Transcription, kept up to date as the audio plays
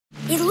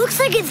It looks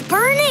like it's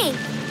burning.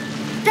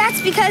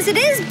 That's because it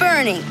is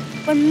burning.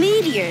 When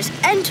meteors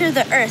enter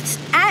the Earth's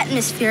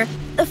atmosphere,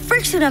 the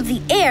friction of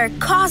the air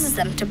causes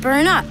them to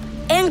burn up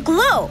and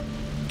glow.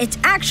 It's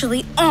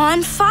actually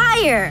on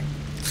fire.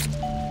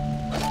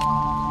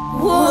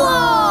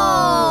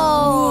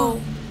 Whoa!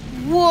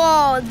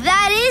 Whoa,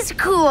 that is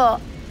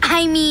cool.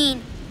 I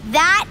mean,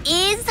 that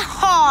is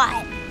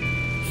hot.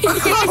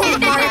 Oh,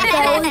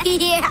 Marco,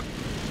 yeah.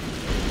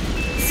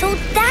 So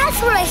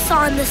that's what I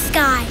saw in the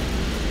sky.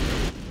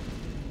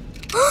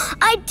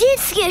 I did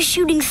see a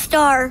shooting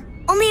star.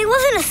 Only it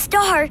wasn't a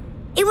star.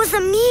 It was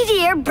a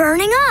meteor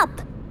burning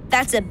up.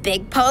 That's a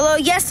big Polo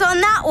yes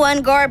on that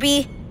one,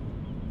 Gorby.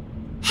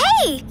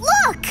 Hey,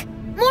 look!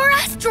 More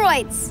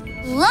asteroids.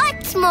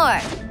 Lots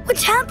more.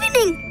 What's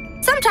happening?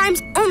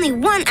 Sometimes only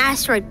one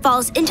asteroid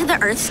falls into the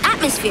Earth's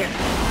atmosphere.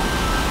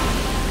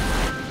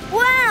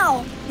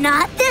 Wow,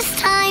 not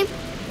this time.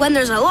 When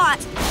there's a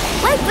lot,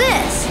 like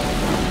this.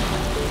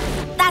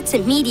 That's a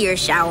meteor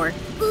shower.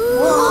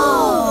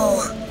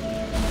 Whoa!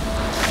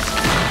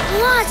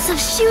 Lots of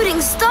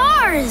shooting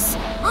stars.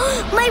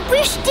 My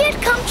wish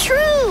did come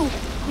true.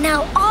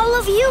 Now all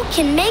of you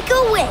can make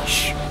a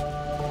wish.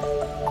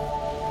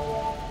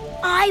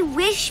 I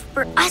wish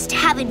for us to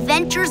have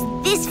adventures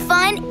this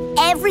fun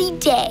every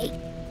day.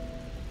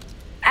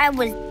 I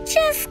was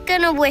just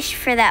gonna wish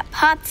for that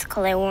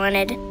popsicle I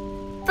wanted.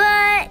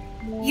 But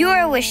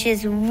your wish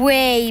is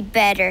way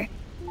better.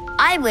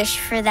 I wish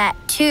for that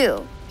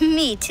too.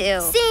 Me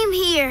too. Same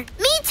here.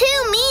 Me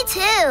too, me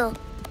too.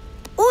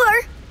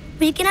 Or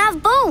we can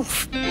have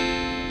both.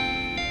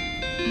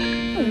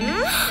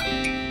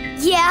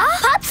 Yeah?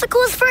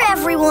 Popsicles for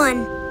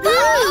everyone.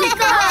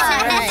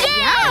 Right.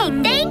 Yay!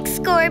 Thanks,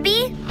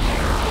 Gorby.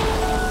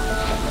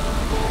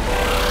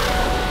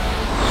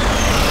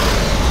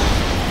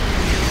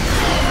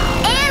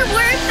 And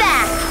we're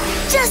back.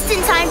 Just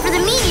in time for the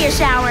meteor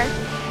shower.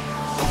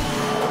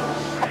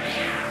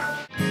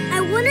 I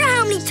wonder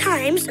how many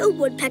times a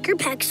woodpecker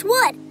pecks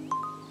what?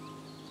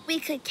 We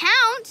could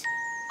count.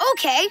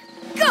 Okay,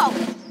 go.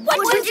 1,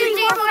 2,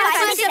 3, 4,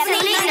 5, 6, 7,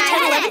 8,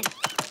 9, 10.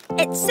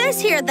 It says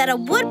here that a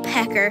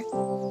woodpecker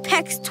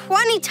pecks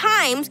 20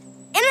 times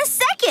in a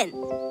second.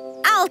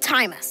 I'll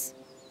time us.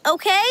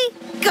 Okay,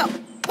 go. 1, 2,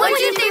 3, 4, 5,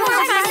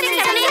 6,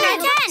 7, 8, 9,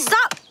 10.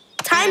 Stop.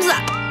 Time's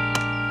up.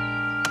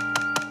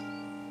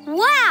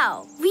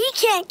 Wow, we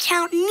can't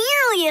count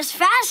nearly as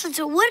fast as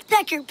a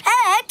woodpecker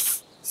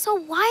pecks. So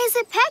why is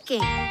it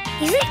pecking?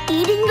 Is it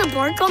eating the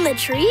bark on the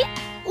tree?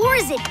 Or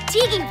is it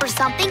digging for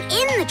something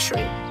in the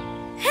tree?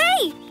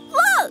 Hey,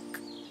 look!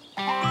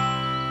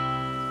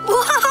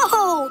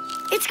 Whoa!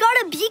 It's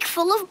got a beak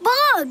full of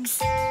bugs.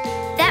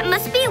 That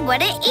must be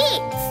what it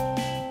eats.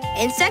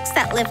 Insects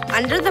that live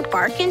under the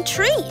bark in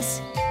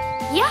trees.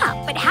 Yeah,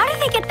 but how do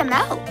they get them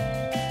out?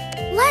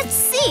 Let's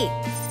see.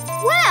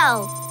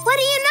 Well, what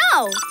do you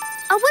know?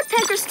 A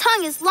woodpecker's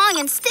tongue is long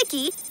and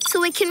sticky,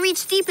 so it can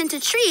reach deep into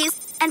trees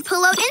and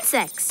pull out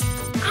insects.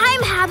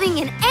 I'm having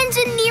an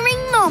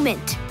engineering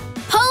moment.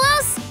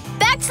 Polos,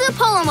 back to the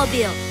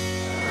Polomobile.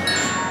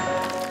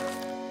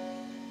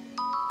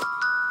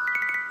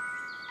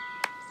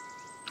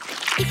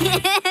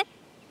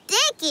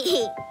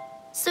 Dicky!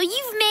 So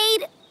you've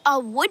made a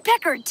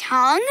woodpecker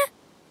tongue?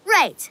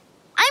 Right.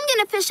 I'm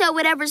gonna fish out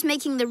whatever's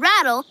making the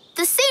rattle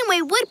the same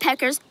way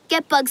woodpeckers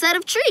get bugs out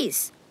of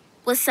trees,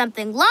 with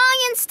something long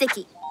and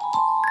sticky.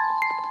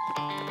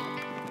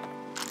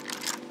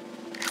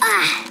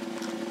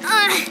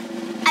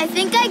 I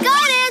think I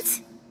got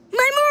it!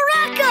 My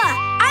maraca!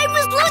 I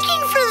was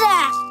looking for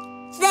that!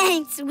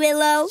 Thanks,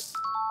 Willow.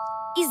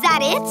 Is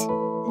that it?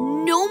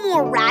 No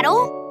more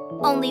rattle?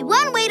 Only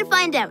one way to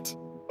find out.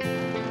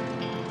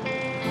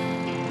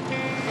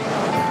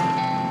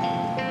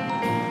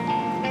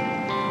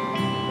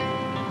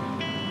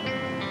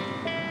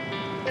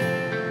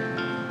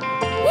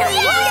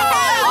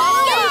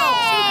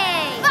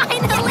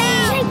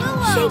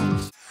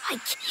 I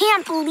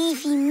can't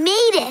believe he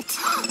made it.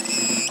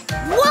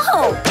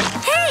 Whoa!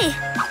 Hey!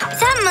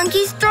 That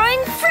monkey's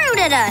throwing fruit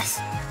at us.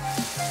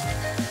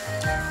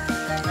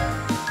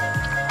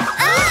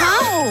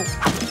 Oh!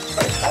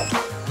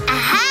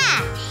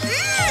 Aha!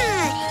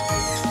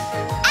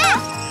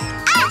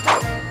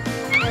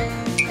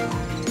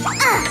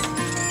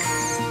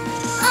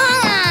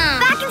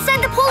 Back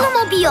inside the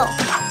Polomobile.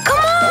 Come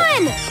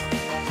on!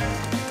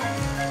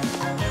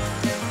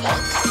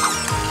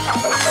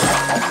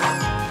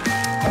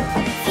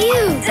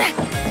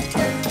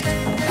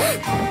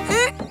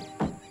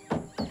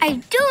 I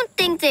don't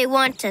think they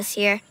want us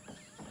here.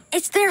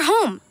 It's their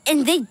home,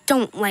 and they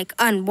don't like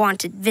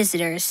unwanted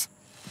visitors.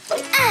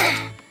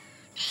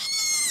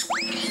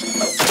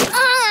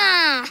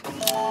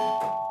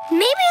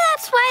 Maybe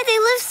that's why they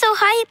live so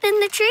high up in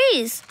the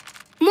trees.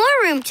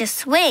 More room to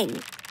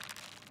swing.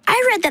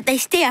 I read that they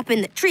stay up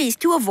in the trees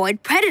to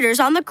avoid predators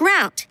on the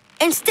ground.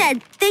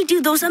 Instead, they do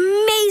those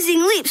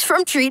amazing leaps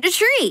from tree to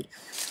tree.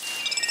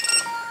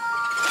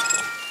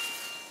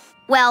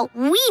 Well,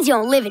 we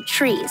don't live in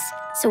trees,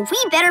 so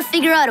we better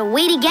figure out a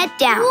way to get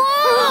down.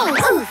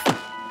 Whoa!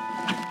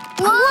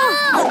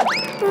 Whoa!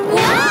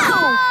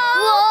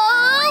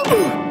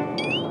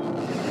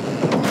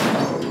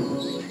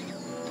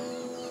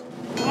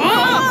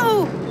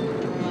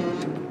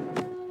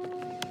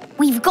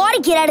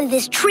 out of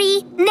this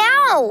tree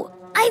now.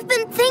 I've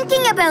been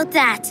thinking about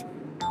that.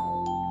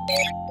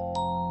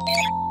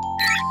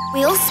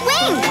 We'll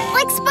swing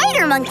like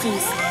spider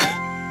monkeys.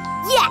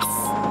 Yes!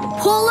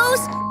 Polos,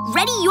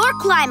 ready your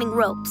climbing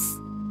ropes.